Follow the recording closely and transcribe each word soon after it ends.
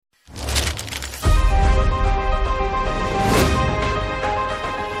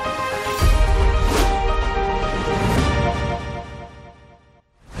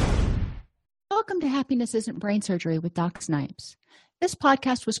Happiness Isn't Brain Surgery with Doc Snipes. This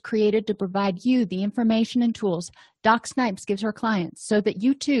podcast was created to provide you the information and tools Doc Snipes gives her clients so that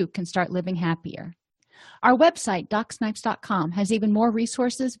you too can start living happier. Our website, DocSnipes.com, has even more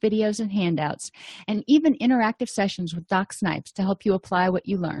resources, videos, and handouts, and even interactive sessions with Doc Snipes to help you apply what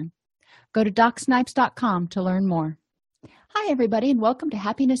you learn. Go to DocSnipes.com to learn more. Hi, everybody, and welcome to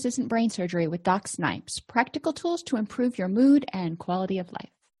Happiness Isn't Brain Surgery with Doc Snipes, practical tools to improve your mood and quality of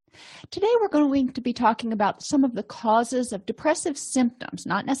life. Today, we're going to be talking about some of the causes of depressive symptoms,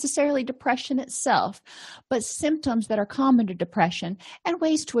 not necessarily depression itself, but symptoms that are common to depression and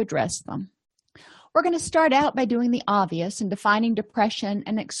ways to address them. We're going to start out by doing the obvious and defining depression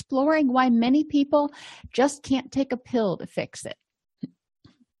and exploring why many people just can't take a pill to fix it.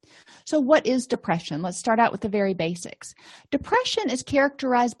 So what is depression? Let's start out with the very basics. Depression is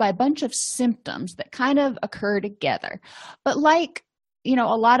characterized by a bunch of symptoms that kind of occur together. But like, a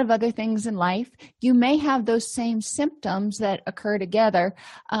lot of other things in life, you may have those same symptoms that occur together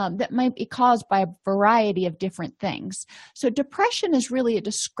that might be caused by a variety of different things. So depression is really a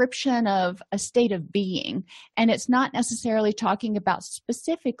description of a state of being, and it's not necessarily talking about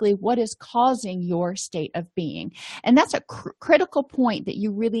specifically what is causing your state of being. And that's a critical point that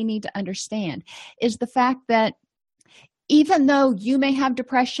you really need to understand, is the fact that even though you may have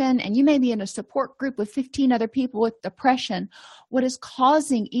depression and you may be in a support group with 15 other people with depression, what is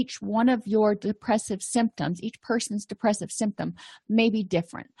causing each one of your depressive symptoms, each person's depressive symptom, may be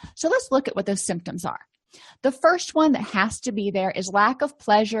different. So let's look at what those symptoms are. The first one that has to be there is lack of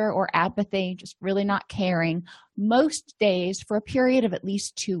pleasure or apathy, just really not caring, most days for a period of at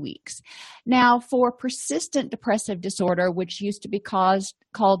least 2 weeks. Now, for persistent depressive disorder, which used to be called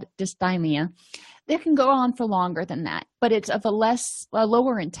dysthymia, they can go on for longer than that, but it's of a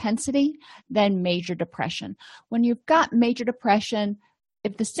lower intensity than major depression. When you've got major depression,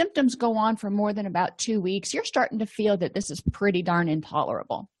 if the symptoms go on for more than about 2 weeks, you're starting to feel that this is pretty darn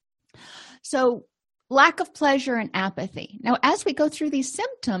intolerable. So, lack of pleasure and apathy. Now, as we go through these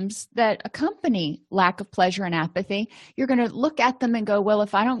symptoms that accompany lack of pleasure and apathy, you're going to look at them and go, well,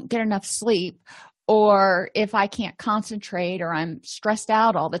 if I don't get enough sleep, or if I can't concentrate, or I'm stressed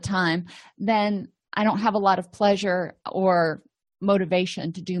out all the time, then I don't have a lot of pleasure or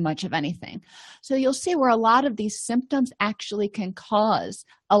motivation to do much of anything. So you'll see where a lot of these symptoms actually can cause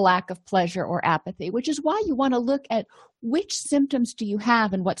a lack of pleasure or apathy, which is why you want to look at which symptoms do you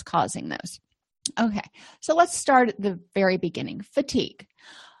have and what's causing those. Okay, so let's start at the very beginning. Fatigue.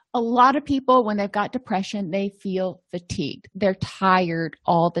 A lot of people, when they've got depression, they feel fatigued. They're tired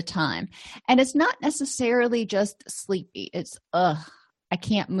all the time. And it's not necessarily just sleepy. It's, I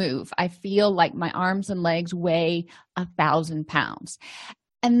can't move. I feel like my arms and legs weigh 1,000 pounds.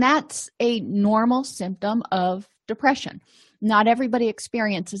 And that's a normal symptom of depression. Not everybody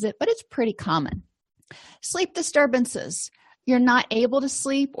experiences it, but it's pretty common. Sleep disturbances. You're not able to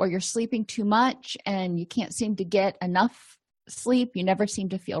sleep, or you're sleeping too much and you can't seem to get enough sleep. You never seem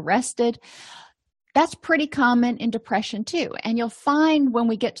to feel rested. That's pretty common in depression too. And you'll find when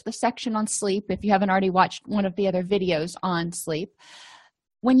we get to the section on sleep, if you haven't already watched one of the other videos on sleep,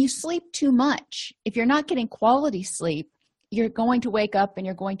 when you sleep too much, if you're not getting quality sleep, you're going to wake up and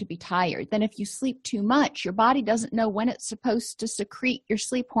you're going to be tired. Then if you sleep too much, your body doesn't know when it's supposed to secrete your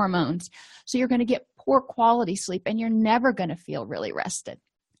sleep hormones. So you're going to get poor quality sleep and you're never going to feel really rested.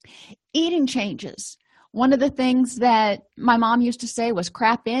 Eating changes. One of the things that my mom used to say was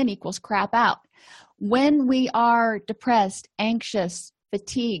crap in equals crap out. When we are depressed, anxious,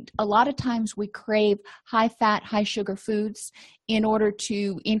 fatigued, a lot of times we crave high-fat, high-sugar foods in order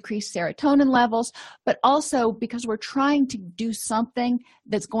to increase serotonin levels, but also because we're trying to do something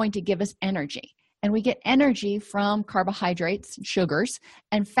that's going to give us energy. And we get energy from carbohydrates, sugars,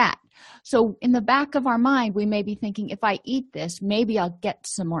 and fat. So in the back of our mind, we may be thinking, if I eat this, maybe I'll get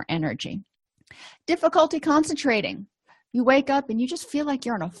some more energy. Difficulty concentrating. You wake up and you just feel like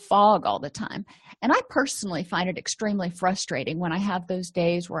you're in a fog all the time. And I personally find it extremely frustrating when I have those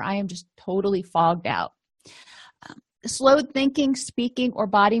days where I am just totally fogged out. Slowed thinking, speaking, or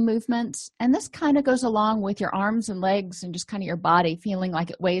body movements. And this kind of goes along with your arms and legs and just kind of your body feeling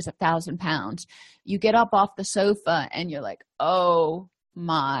like it weighs 1,000 pounds. You get up off the sofa and you're like, oh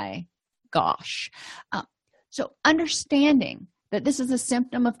my gosh. So understanding that this is a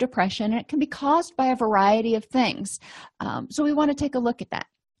symptom of depression, and it can be caused by a variety of things. So we want to take a look at that.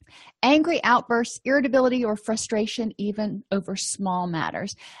 Angry outbursts, irritability, or frustration even over small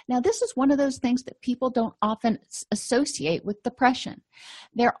matters. Now, this is one of those things that people don't often associate with depression.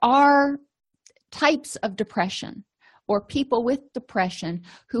 There are types of depression or people with depression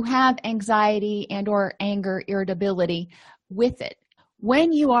who have anxiety and or anger, irritability with it.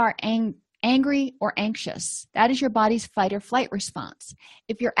 When you are angry or anxious. That is your body's fight or flight response.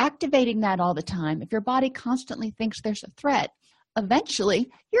 If you're activating that all the time, if your body constantly thinks there's a threat,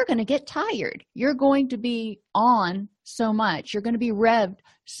 eventually you're going to get tired. You're going to be on so much. You're going to be revved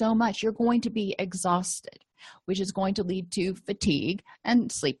so much. You're going to be exhausted, which is going to lead to fatigue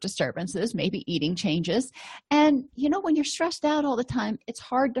and sleep disturbances, maybe eating changes. And, when you're stressed out all the time, it's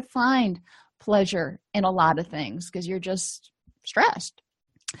hard to find pleasure in a lot of things because you're just stressed.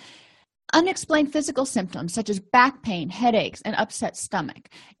 Unexplained physical symptoms such as back pain, headaches, and upset stomach.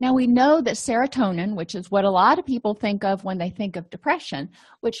 Now, we know that serotonin, which is what a lot of people think of when they think of depression,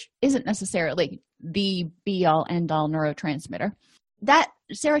 which isn't necessarily the be-all, end-all neurotransmitter, that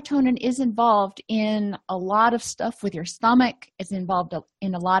serotonin is involved in a lot of stuff with your stomach. It's involved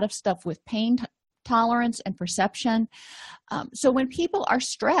in a lot of stuff with pain tolerance and perception. So when people are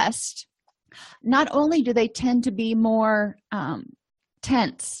stressed, not only do they tend to be more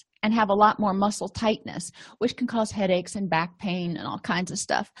tense and have a lot more muscle tightness, which can cause headaches and back pain and all kinds of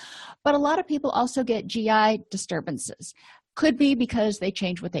stuff, but a lot of people also get GI disturbances. Could be because they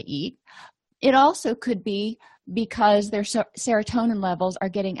change what they eat. It also could be because their serotonin levels are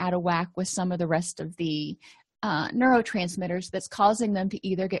getting out of whack with some of the rest of the neurotransmitters that's causing them to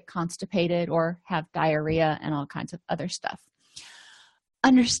either get constipated or have diarrhea and all kinds of other stuff.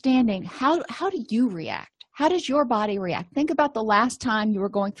 Understanding how do you react? How does your body react? Think about the last time you were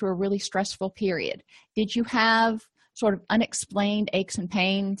going through a really stressful period. Did you have sort of unexplained aches and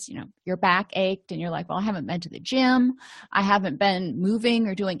pains? Your back ached and you're like, well, I haven't been to the gym. I haven't been moving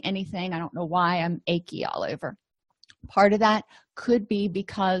or doing anything. I don't know why I'm achy all over. Part of that could be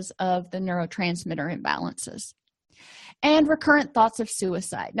because of the neurotransmitter imbalances. And recurrent thoughts of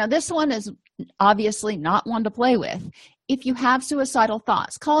suicide. Now, this one is obviously not one to play with. If you have suicidal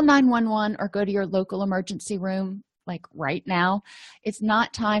thoughts, call 911 or go to your local emergency room, like right now. It's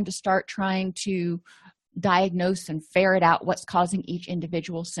not time to start trying to diagnose and ferret out what's causing each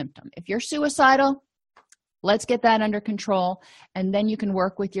individual symptom. If you're suicidal, let's get that under control, and then you can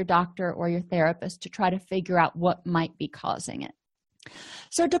work with your doctor or your therapist to try to figure out what might be causing it.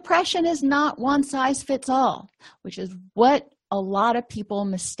 So depression is not one size fits all, which is what a lot of people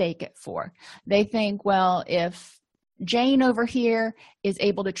mistake it for. They think, well, if Jane over here is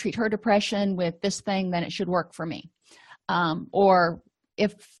able to treat her depression with this thing, then it should work for me. Or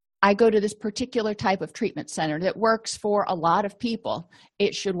if I go to this particular type of treatment center that works for a lot of people,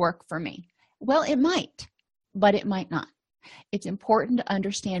 it should work for me. Well, it might, but it might not. It's important to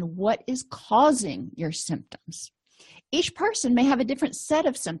understand what is causing your symptoms. Each person may have a different set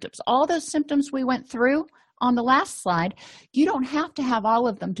of symptoms. All those symptoms we went through on the last slide, you don't have to have all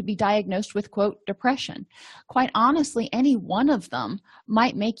of them to be diagnosed with, quote, depression. Quite honestly, any one of them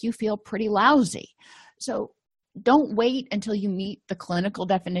might make you feel pretty lousy. So don't wait until you meet the clinical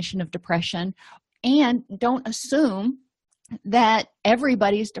definition of depression, and don't assume that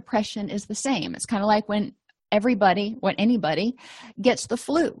everybody's depression is the same. It's kind of like when anybody gets the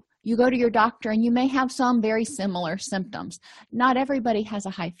flu. You go to your doctor and you may have some very similar symptoms. Not everybody has a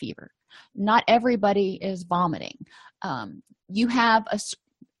high fever. Not everybody is vomiting. You have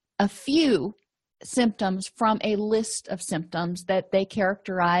a few symptoms from a list of symptoms that they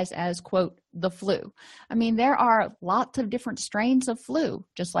characterize as, quote, the flu. I mean, there are lots of different strains of flu,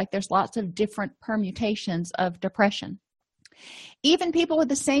 just like there's lots of different permutations of depression. Even people with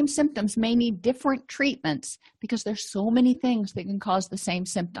the same symptoms may need different treatments because there's so many things that can cause the same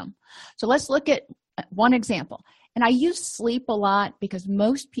symptom. So let's look at one example. And I use sleep a lot because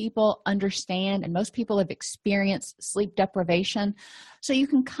most people understand and most people have experienced sleep deprivation. So you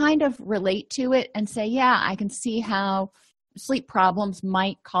can kind of relate to it and say, yeah, I can see how sleep problems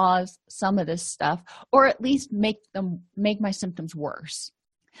might cause some of this stuff, or at least make my symptoms worse.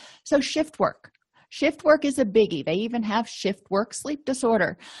 So shift work. Shift work is a biggie. They even have shift work sleep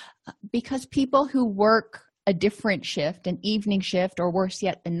disorder because people who work a different shift, an evening shift, or worse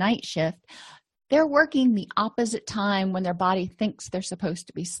yet, the night shift, they're working the opposite time when their body thinks they're supposed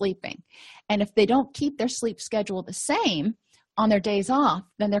to be sleeping. And if they don't keep their sleep schedule the same on their days off,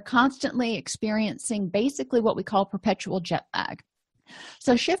 then they're constantly experiencing basically what we call perpetual jet lag.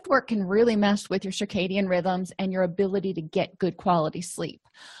 So shift work can really mess with your circadian rhythms and your ability to get good quality sleep.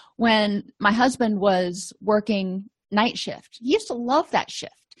 When my husband was working night shift, he used to love that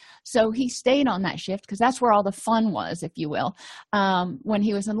shift. So he stayed on that shift because that's where all the fun was, if you will, when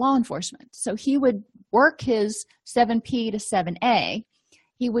he was in law enforcement. So he would work his 7P to 7A.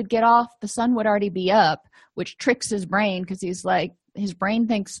 He would get off, the sun would already be up, which tricks his brain because his brain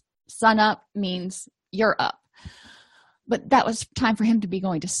thinks sun up means you're up. But that was time for him to be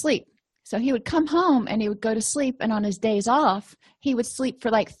going to sleep. So he would come home and he would go to sleep, and on his days off, he would sleep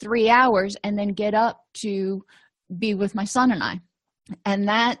for like 3 hours and then get up to be with my son and I. And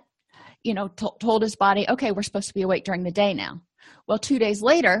that, told his body, okay, we're supposed to be awake during the day now. Well, 2 days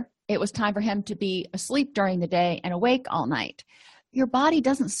later, it was time for him to be asleep during the day and awake all night. Your body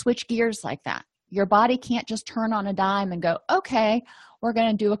doesn't switch gears like that. Your body can't just turn on a dime and go, okay, we're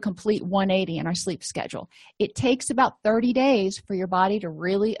going to do a complete 180 in our sleep schedule. It takes about 30 days for your body to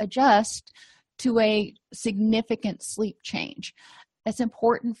really adjust to a significant sleep change. That's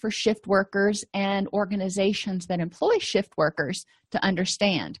important for shift workers and organizations that employ shift workers to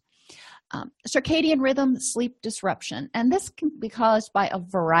understand. Circadian rhythm sleep disruption, and this can be caused by a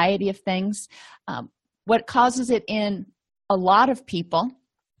variety of things. What causes it in a lot of people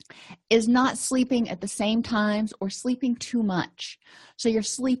is not sleeping at the same times or sleeping too much. So you're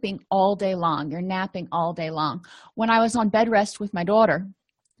sleeping all day long, you're napping all day long. When I was on bed rest with my daughter,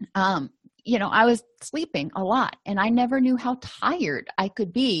 I was sleeping a lot, and I never knew how tired I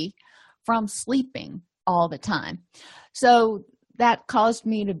could be from sleeping all the time. So that caused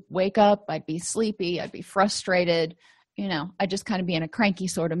me to wake up, I'd be sleepy, I'd be frustrated, I'd just kind of be in a cranky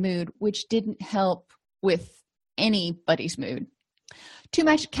sort of mood, which didn't help with anybody's mood. Too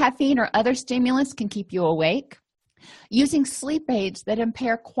much caffeine or other stimulants can keep you awake. Using sleep aids that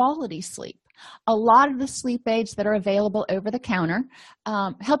impair quality sleep. A lot of the sleep aids that are available over the counter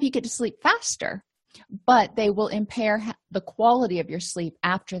help you get to sleep faster, but they will impair the quality of your sleep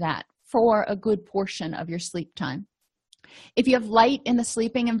after that for a good portion of your sleep time. If you have light in the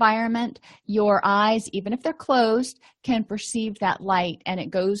sleeping environment, your eyes, even if they're closed, can perceive that light, and it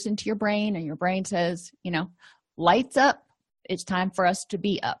goes into your brain, and your brain says, lights up, it's time for us to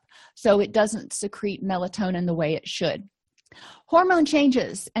be up. So it doesn't secrete melatonin the way it should. Hormone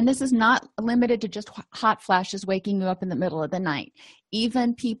changes, and this is not limited to just hot flashes waking you up in the middle of the night.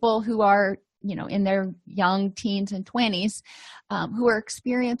 Even people who are in their young teens and 20s who are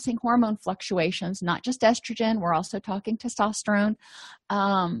experiencing hormone fluctuations, not just estrogen, we're also talking testosterone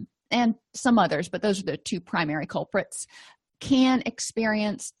and some others, but those are the two primary culprits, can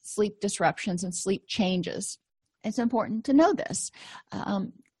experience sleep disruptions and sleep changes. It's important to know this.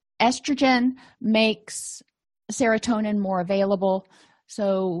 Estrogen makes serotonin more available,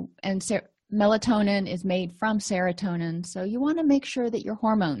 melatonin is made from serotonin, so you want to make sure that your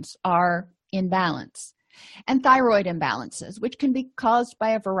hormones are in balance. And thyroid imbalances, which can be caused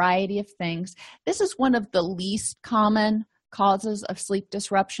by a variety of things. This is one of the least common causes of sleep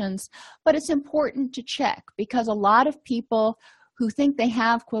disruptions, but it's important to check because a lot of people who think they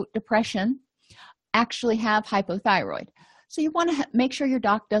have, quote, depression actually have hypothyroid. So you want to make sure your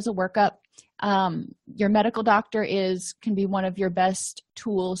doc does a workup. Your medical doctor can be one of your best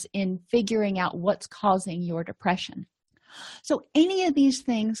tools in figuring out what's causing your depression. So any of these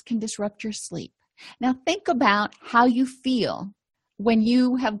things can disrupt your sleep. Now think about how you feel when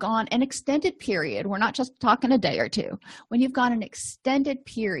you have gone an extended period. We're not just talking a day or two. When you've gone an extended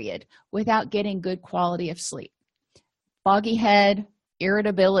period without getting good quality of sleep. Foggy head,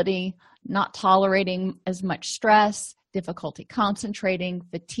 irritability, not tolerating as much stress, difficulty concentrating,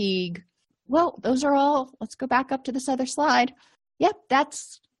 fatigue. Well, those are all, let's go back up to this other slide. Yep,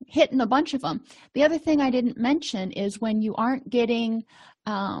 that's hitting a bunch of them. The other thing I didn't mention is when you aren't getting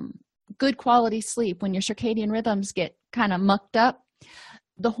good quality sleep, when your circadian rhythms get kind of mucked up,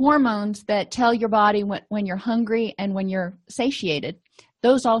 the hormones that tell your body when you're hungry and when you're satiated,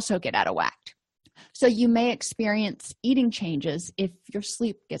 those also get out of whack. So you may experience eating changes if your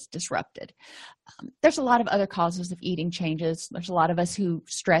sleep gets disrupted. There's a lot of other causes of eating changes. There's a lot of us who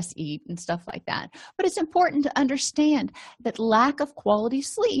stress eat and stuff like that. But it's important to understand that lack of quality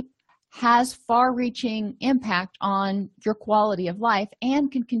sleep has far-reaching impact on your quality of life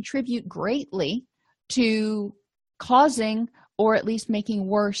and can contribute greatly to causing or at least making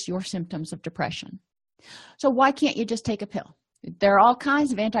worse your symptoms of depression. So why can't you just take a pill? There are all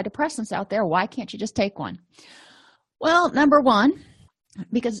kinds of antidepressants out there. Why can't you just take one? Well, number one,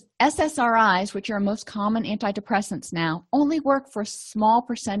 because SSRIs, which are most common antidepressants now, only work for a small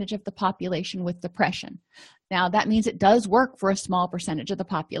percentage of the population with depression. Now, that means it does work for a small percentage of the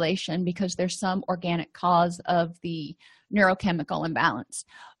population because there's some organic cause of the neurochemical imbalance,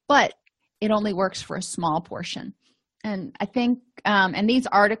 but it only works for a small portion. And I think, and these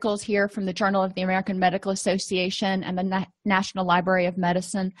articles here from the Journal of the American Medical Association and the National Library of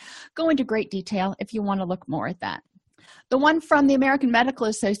Medicine go into great detail if you want to look more at that. The one from the American Medical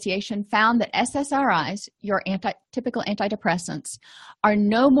Association found that SSRIs, your typical antidepressants, are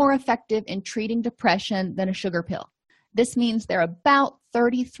no more effective in treating depression than a sugar pill. This means they're about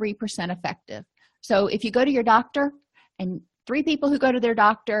 33% effective. So if you go to your doctor and 3 people who go to their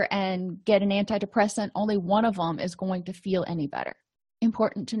doctor and get an antidepressant, only one of them is going to feel any better.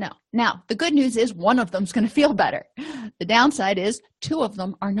 Important to know. Now, the good news is one of them is going to feel better. The downside is 2 of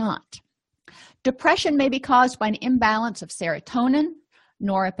them are not. Depression may be caused by an imbalance of serotonin,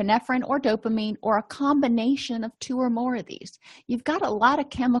 norepinephrine, or dopamine, or a combination of 2 or more of these. You've got a lot of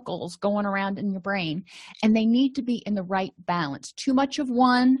chemicals going around in your brain, and they need to be in the right balance. Too much of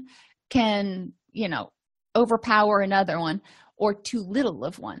one can, overpower another one, or too little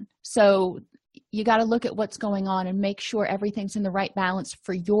of one. So you got to look at what's going on and make sure everything's in the right balance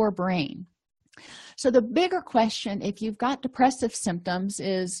for your brain. So the bigger question, if you've got depressive symptoms,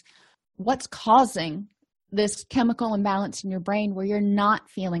 is what's causing this chemical imbalance in your brain where you're not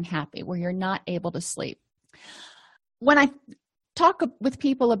feeling happy, where you're not able to sleep. When I talk with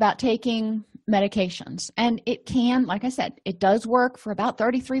people about taking medications, and it can, like I said, it does work for about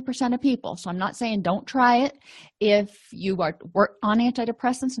 33% of people. So I'm not saying don't try it. If you are on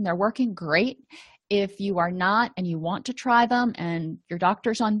antidepressants and they're working, great. If you are not and you want to try them and your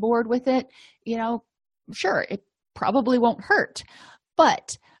doctor's on board with it, sure, it probably won't hurt.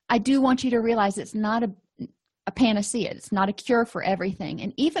 But I do want you to realize it's not a panacea. It's not a cure for everything.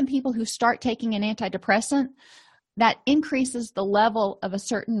 And even people who start taking an antidepressant, that increases the level of a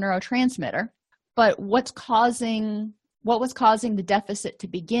certain neurotransmitter, but what was causing the deficit to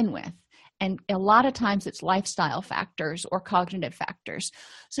begin with? And a lot of times it's lifestyle factors or cognitive factors.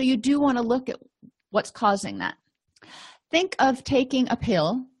 So you do want to look at what's causing that. Think of taking a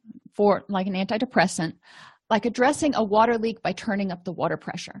pill for like an antidepressant, like addressing a water leak by turning up the water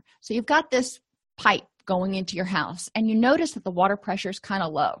pressure. So you've got this pipe going into your house, and you notice that the water pressure is kind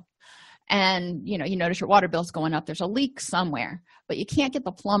of low. And, you notice your water bill's going up. There's a leak somewhere, but you can't get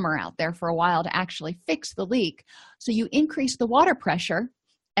the plumber out there for a while to actually fix the leak. So you increase the water pressure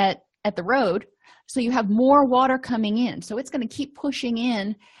at the road, so you have more water coming in. So it's going to keep pushing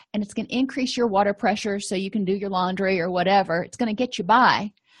in, and it's going to increase your water pressure so you can do your laundry or whatever. It's going to get you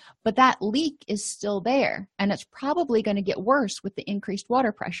by, but that leak is still there, and it's probably going to get worse with the increased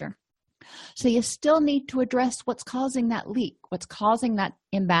water pressure. So you still need to address what's causing that leak, what's causing that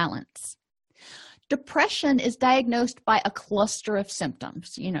imbalance. Depression is diagnosed by a cluster of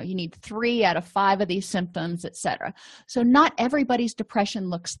symptoms. You need 3 out of 5 of these symptoms, etc. So not everybody's depression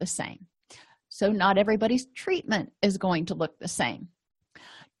looks the same. So not everybody's treatment is going to look the same.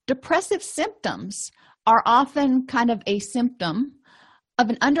 Depressive symptoms are often kind of a symptom of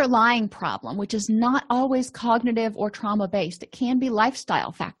an underlying problem, which is not always cognitive or trauma-based. It can be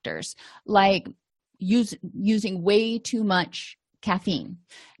lifestyle factors like using way too much caffeine,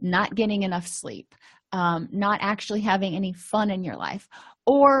 not getting enough sleep, not actually having any fun in your life,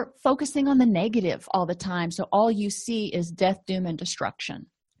 or focusing on the negative all the time. So all you see is death, doom, and destruction.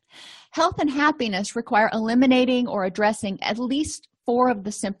 Health and happiness require eliminating or addressing at least 4 of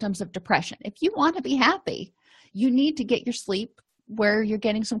the symptoms of depression. If you want to be happy, you need to get your sleep where you're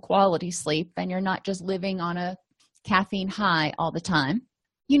getting some quality sleep and you're not just living on a caffeine high all the time.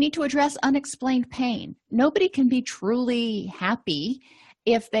 You need to address unexplained pain. Nobody can be truly happy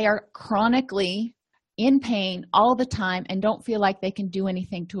if they are chronically in pain all the time and don't feel like they can do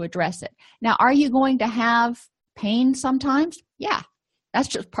anything to address it. Now, are you going to have pain sometimes? Yeah, that's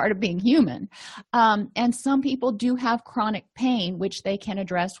just part of being human. And some people do have chronic pain, which they can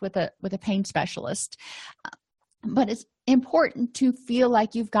address with a pain specialist. But it's important to feel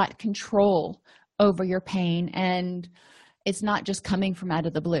like you've got control over your pain and it's not just coming from out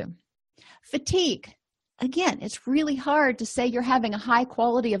of the blue. Fatigue. Again, it's really hard to say you're having a high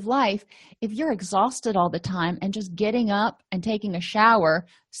quality of life if you're exhausted all the time and just getting up and taking a shower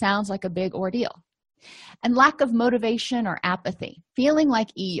sounds like a big ordeal. And lack of motivation or apathy, feeling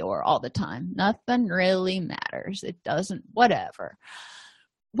like Eeyore all the time. Nothing really matters. It doesn't, whatever.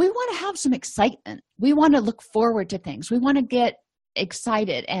 We want to have some excitement. We want to look forward to things. We want to get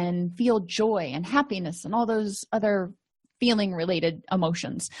excited and feel joy and happiness and all those other feeling-related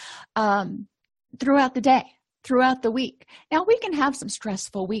emotions throughout the day, throughout the week. Now, we can have some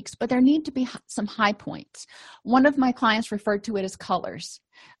stressful weeks, but there need to be some high points. One of my clients referred to it as colors.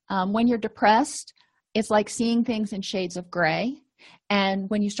 When you're depressed, it's like seeing things in shades of gray. And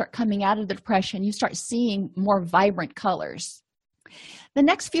when you start coming out of the depression, you start seeing more vibrant colors. The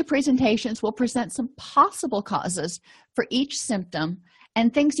next few presentations will present some possible causes for each symptom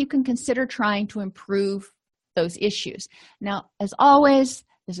and things you can consider trying to improve those issues. Now, as always,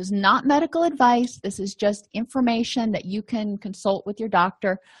 this is not medical advice. This is just information that you can consult with your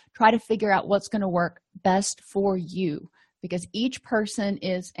doctor. Try to figure out what's going to work best for you because each person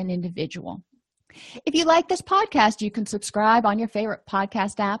is an individual. If you like this podcast, you can subscribe on your favorite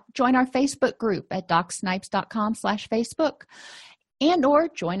podcast app, join our Facebook group at docsnipes.com/Facebook, and or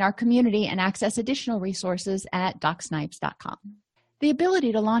join our community and access additional resources at docsnipes.com. The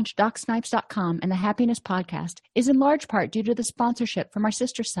ability to launch docsnipes.com and the Happiness Podcast is in large part due to the sponsorship from our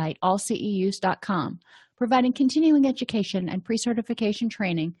sister site, allceus.com, providing continuing education and pre-certification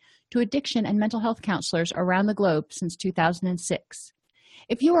training to addiction and mental health counselors around the globe since 2006.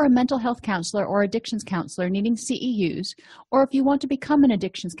 If you are a mental health counselor or addictions counselor needing CEUs, or if you want to become an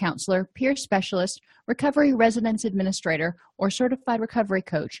addictions counselor, peer specialist, recovery residence administrator, or certified recovery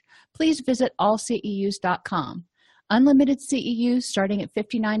coach, please visit allceus.com. Unlimited CEUs starting at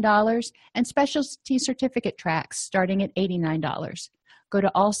 $59 and specialty certificate tracks starting at $89. Go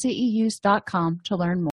to allceus.com to learn more.